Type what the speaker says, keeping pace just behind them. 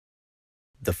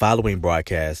The following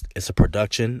broadcast is a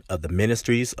production of the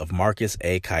Ministries of Marcus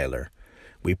A. Kyler.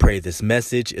 We pray this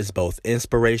message is both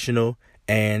inspirational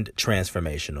and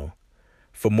transformational.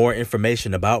 For more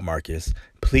information about Marcus,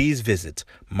 please visit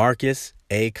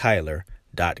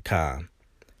marcusakyler.com.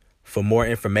 For more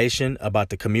information about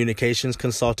the communications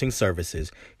consulting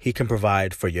services he can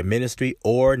provide for your ministry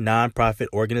or nonprofit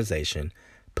organization,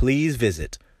 please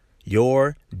visit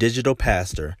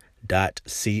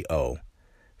yourdigitalpastor.co.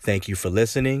 Thank you for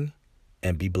listening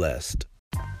and be blessed.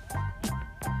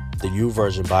 The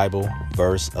YouVersion Bible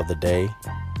verse of the day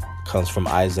comes from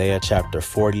Isaiah chapter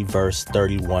 40, verse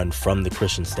 31 from the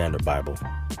Christian Standard Bible.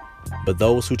 But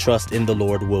those who trust in the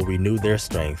Lord will renew their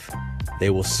strength. They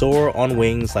will soar on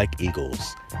wings like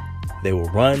eagles. They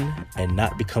will run and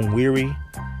not become weary.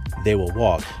 They will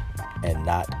walk and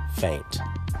not faint.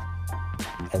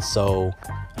 And so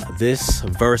this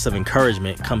verse of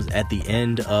encouragement comes at the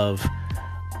end of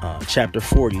chapter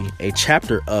 40, a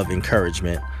chapter of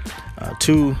encouragement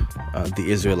to the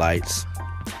Israelites.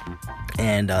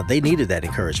 And they needed that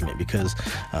encouragement because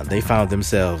they found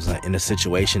themselves in a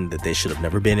situation that they should have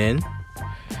never been in.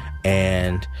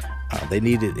 And they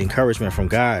needed encouragement from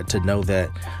God to know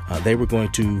that they were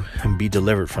going to be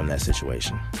delivered from that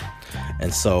situation.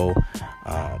 And so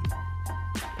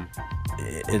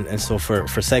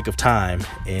for sake of time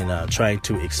in trying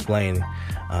to explain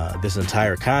this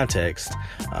entire context,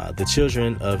 the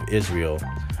children of Israel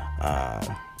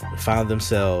found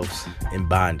themselves in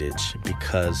bondage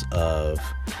because of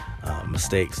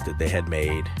mistakes that they had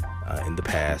made in the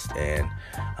past, and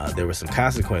there were some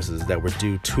consequences that were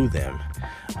due to them.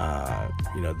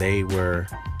 They were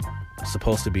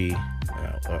supposed to be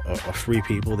a free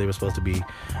people. They were supposed to be,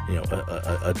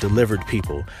 a delivered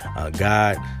people.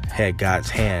 God had God's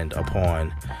hand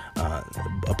upon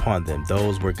them.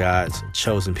 Those were God's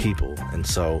chosen people. And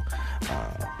so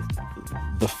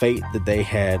the fate that they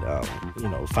had,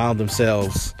 found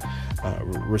themselves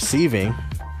receiving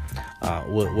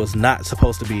was not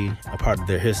supposed to be a part of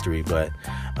their history. But,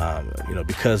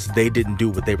 because they didn't do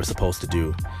what they were supposed to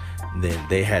do, then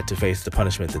they had to face the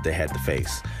punishment that they had to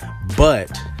face.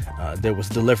 But there was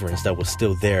deliverance that was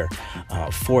still there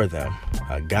for them.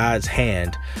 God's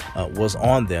hand was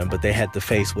on them, but they had to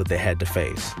face what they had to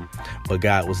face. But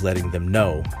God was letting them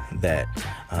know that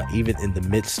even in the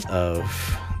midst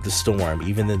of the storm,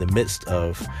 even in the midst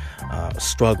of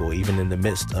struggle, even in the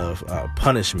midst of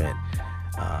punishment,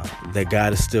 that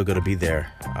God is still going to be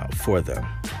there for them.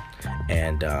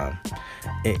 And there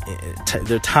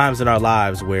are times in our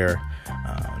lives where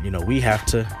we have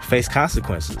to face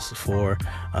consequences for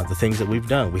the things that we've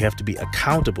done. We have to be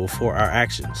accountable for our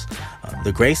actions.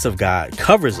 The grace of God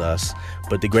covers us,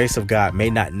 but the grace of God may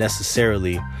not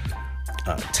necessarily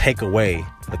take away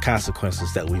the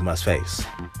consequences that we must face.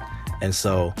 And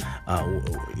so,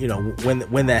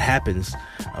 when that happens,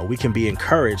 we can be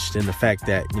encouraged in the fact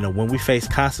that, when we face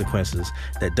consequences,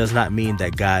 that does not mean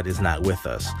that God is not with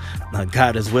us.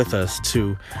 God is with us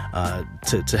to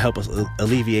help us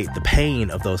alleviate the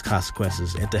pain of those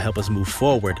consequences and to help us move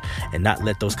forward and not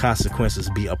let those consequences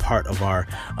be a part of our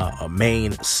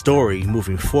main story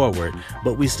moving forward.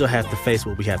 But we still have to face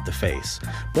what we have to face.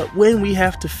 But when we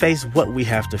have to face what we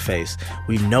have to face,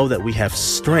 we know that we have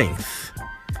strength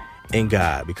in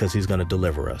God because he's going to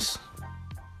deliver us.